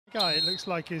Guy, it looks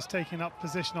like he's taking up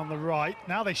position on the right.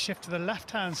 Now they shift to the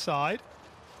left-hand side.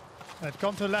 They've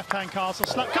gone to the left-hand castle.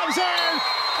 Slap comes in,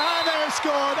 and they've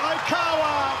scored.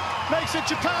 Aikawa makes it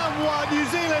Japan 1, New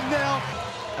Zealand 0.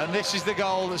 And this is the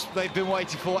goal that they've been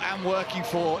waiting for and working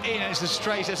for. In as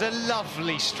straight as a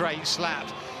lovely straight slap,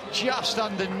 just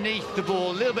underneath the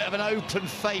ball. A little bit of an open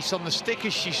face on the stick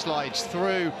as she slides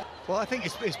through. Well, I think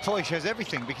his poise shows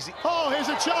everything because... Oh, here's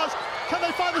a chance. Can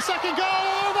they find the second goal?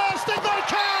 Oh, they stick they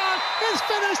can! It's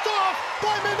finished off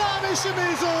by Minami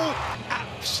Shimizu.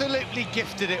 Absolutely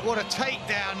gifted it. What a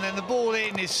takedown, and then the ball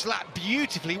in is slapped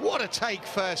beautifully. What a take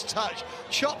first touch,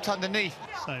 chopped underneath.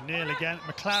 So Neal again,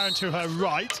 McLaren to her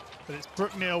right, but it's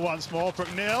Brooke Neal once more.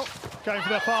 Brooke Neal going for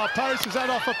the far post. Was that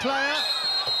off a player?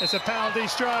 It's a penalty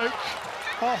stroke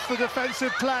off the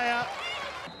defensive player.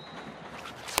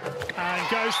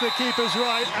 And goes to the keeper's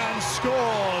right and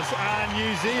scores. And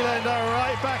New Zealand are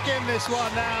right back in this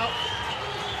one now.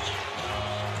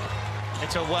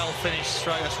 It's a well-finished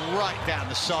stroke. That's right down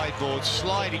the sideboard,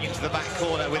 sliding into the back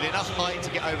corner with enough height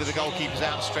to get over the goalkeeper's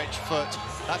outstretched foot.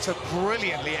 That's a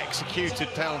brilliantly executed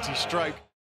penalty stroke.